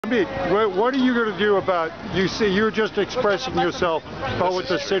What are you going to do about, you see, you're just expressing yourself about what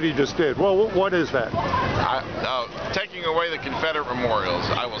the city just did. Well, what is that? Taking away the Confederate memorials.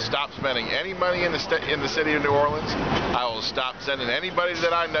 I will stop spending any money in the city of New Orleans. I will stop sending anybody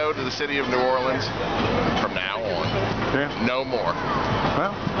that I know to the city of New Orleans from now on. Yeah. No more.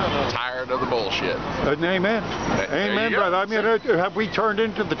 Well, tired of the bullshit. Amen. Amen, brother. I mean, have we turned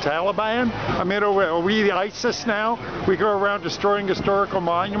into the Taliban? I mean, are we the ISIS now? We go around destroying historical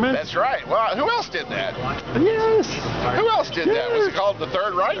monuments? That's right. Well, who else did that? Yes. Who else did that? Was it called the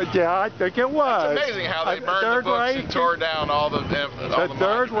Third Reich? Yeah, I think it was. It's amazing how they burned the books and tore down all the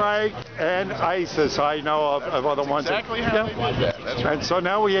Third Reich and ISIS. I know of other ones. Exactly how they did that. That's right. And so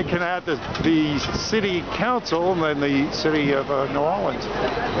now we can add the city council and then the city of New Orleans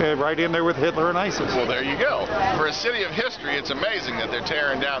right in there with Hitler and ISIS. Well, there you go. For a city of history, it's amazing that they're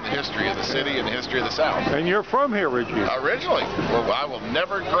tearing down the history of the city and the history of the South. And you're from here, Reggie? Originally. Well, I will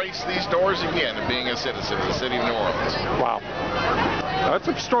never grace these doors again of being a citizen of the city of New Orleans. Wow. That's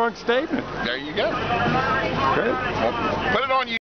a strong statement. There you go. Okay. Well, put it on you.